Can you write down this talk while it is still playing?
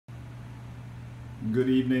Good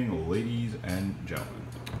evening, ladies and gentlemen.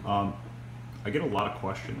 I get a lot of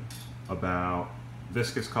questions about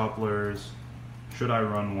viscous couplers. Should I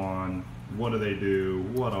run one? What do they do?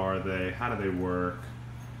 What are they? How do they work?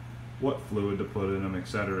 What fluid to put in them,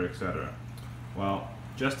 etc., etc. Well,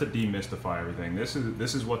 just to demystify everything, this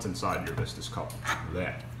is what's inside your viscous coupler.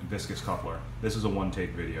 That viscous coupler. This is a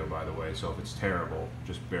one-take video, by the way, so if it's terrible,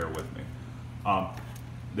 just bear with me.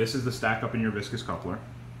 This is the stack up in your viscous coupler.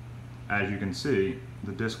 As you can see,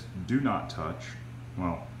 the discs do not touch.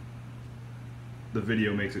 Well, the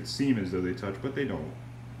video makes it seem as though they touch, but they don't.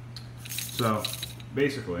 So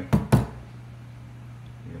basically,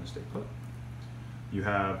 you're gonna stay put. You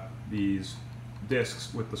have these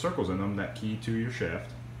discs with the circles in them that key to your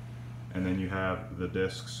shaft, and then you have the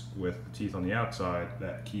discs with the teeth on the outside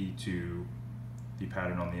that key to the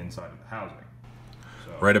pattern on the inside of the housing.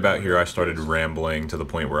 Right about here I started rambling to the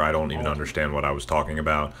point where I don't even understand what I was talking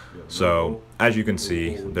about. So, as you can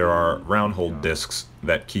see, there are round hole discs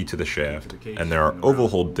that key to the shaft, and there are oval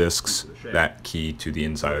hole discs that key to the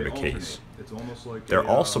inside of the case. They're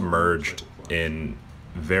all submerged in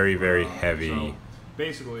very, very heavy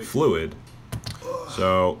fluid,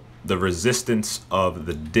 so the resistance of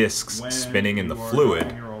the discs spinning in the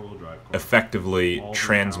fluid effectively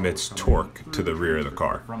transmits torque to the rear of the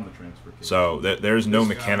car. So there's no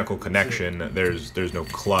mechanical connection, there's no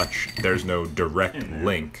clutch, there's no direct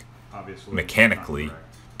link mechanically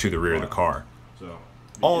to the rear of the car.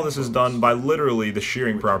 All of this is done by literally the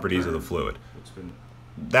shearing properties of the fluid.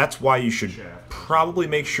 That's why you should probably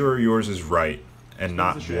make sure yours is right and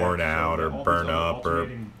not worn out or burn up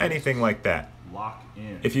or anything like that.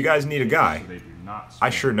 If you guys need a guy, I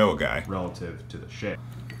sure know a guy. Relative to the shaft.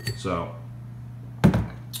 So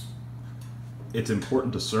it's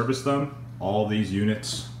important to service them. All these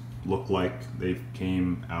units look like they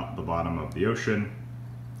came out the bottom of the ocean.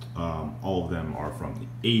 All of them are from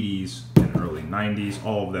the 80s and early 90s.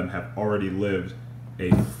 All of them have already lived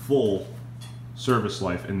a full service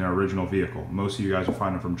life in their original vehicle. Most of you guys will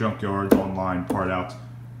find them from junkyards, online, part outs.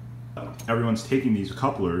 Everyone's taking these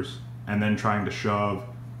couplers and then trying to shove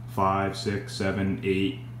 5, 6, 7,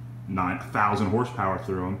 8, 9,000 horsepower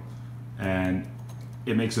through them, and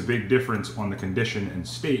it makes a big difference on the condition and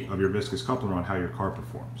state of your viscous coupler on how your car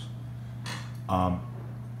performs.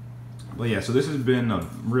 But yeah, so this has been a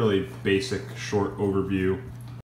really basic, short overview.